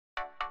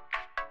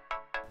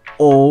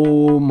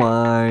Oh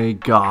my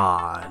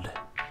god.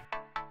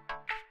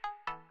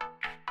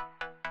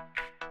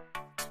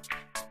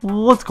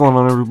 What's going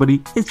on,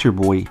 everybody? It's your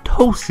boy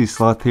Toasty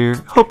Sloth here.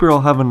 Hope you're all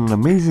having an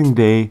amazing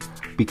day,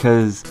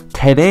 because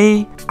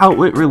today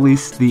Outwit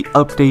released the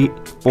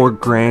update for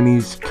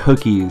Granny's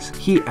cookies.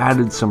 He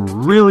added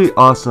some really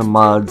awesome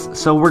mods,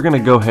 so we're gonna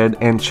go ahead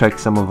and check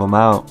some of them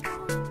out.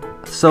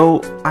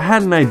 So I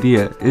had an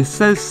idea. It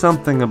says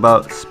something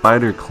about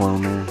spider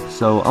cloner,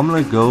 so I'm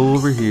gonna go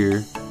over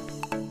here.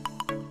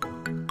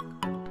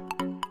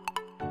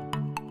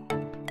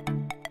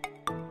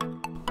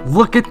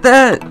 Look at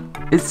that!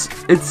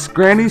 It's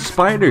Granny's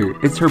spider.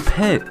 It's her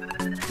pet.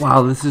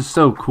 Wow, this is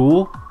so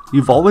cool.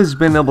 You've always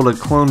been able to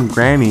clone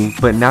Granny,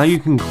 but now you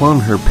can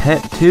clone her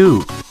pet too.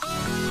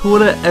 Who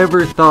would have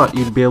ever thought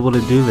you'd be able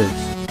to do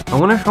this? I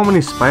wonder how many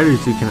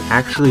spiders you can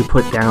actually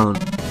put down.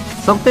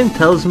 Something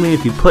tells me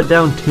if you put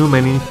down too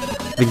many,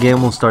 the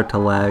game will start to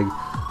lag.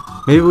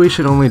 Maybe we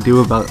should only do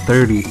about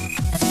 30.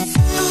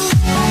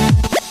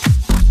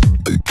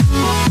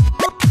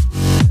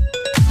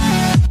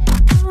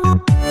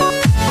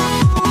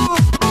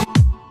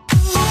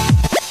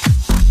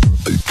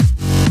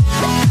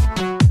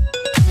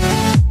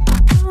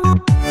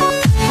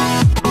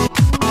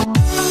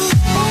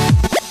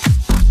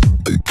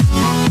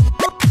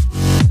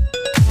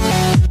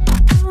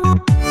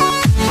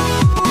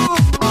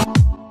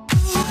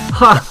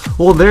 Ha!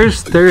 Well,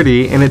 there's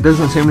 30 and it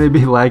doesn't seem to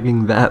be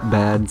lagging that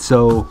bad,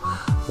 so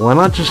why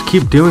not just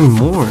keep doing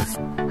more?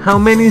 How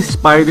many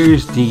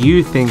spiders do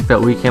you think that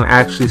we can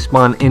actually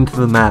spawn into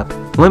the map?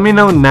 Let me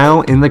know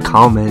now in the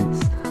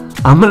comments.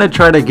 I'm gonna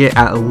try to get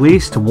at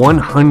least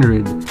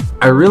 100.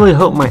 I really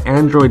hope my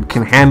Android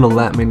can handle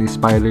that many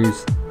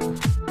spiders.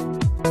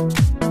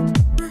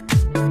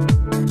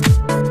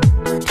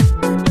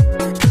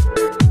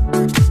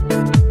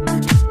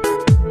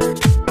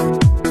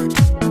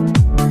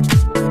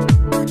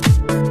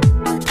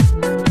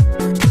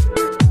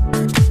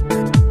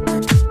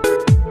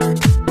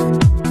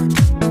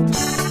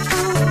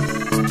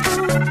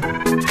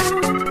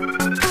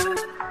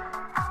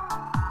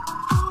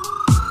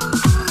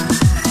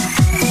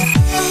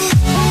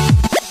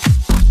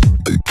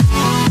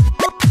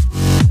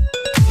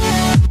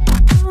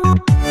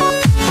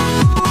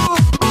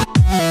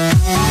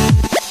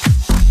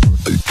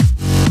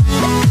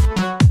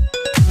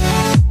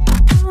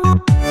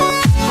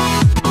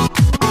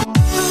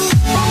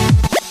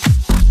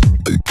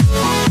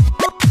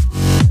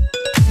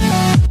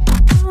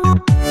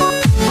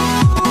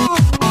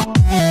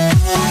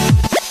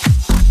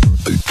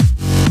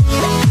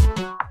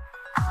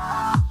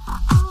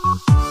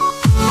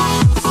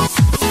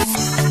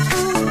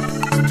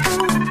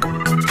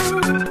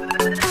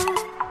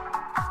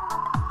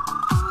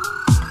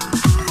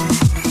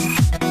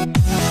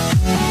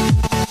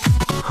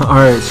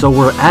 Alright, so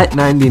we're at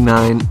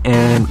 99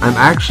 and I'm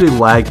actually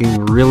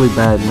lagging really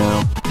bad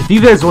now. If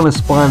you guys want to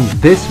spawn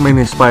this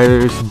many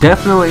spiders,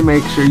 definitely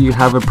make sure you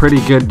have a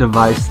pretty good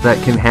device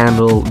that can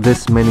handle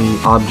this many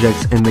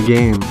objects in the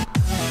game.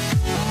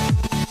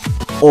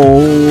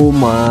 Oh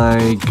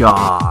my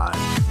god.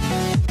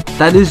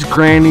 That is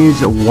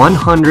Granny's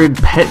 100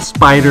 pet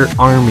spider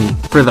army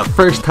for the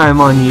first time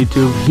on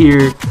YouTube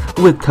here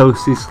with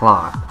Toasty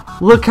Sloth.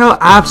 Look how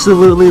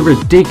absolutely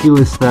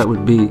ridiculous that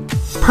would be.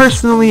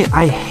 Personally,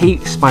 I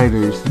hate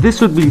spiders.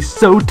 This would be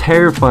so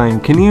terrifying.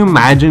 Can you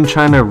imagine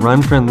trying to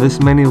run from this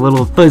many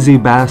little fuzzy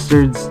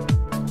bastards?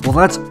 Well,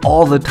 that's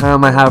all the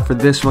time I have for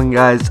this one,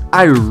 guys.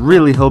 I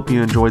really hope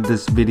you enjoyed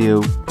this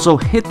video. So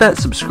hit that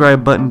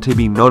subscribe button to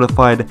be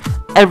notified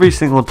every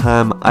single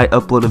time I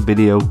upload a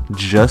video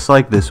just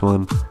like this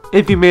one.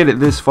 If you made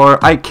it this far,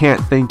 I can't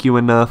thank you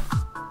enough.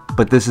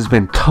 But this has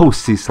been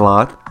Toasty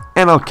Sloth,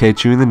 and I'll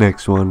catch you in the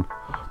next one.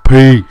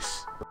 Peace.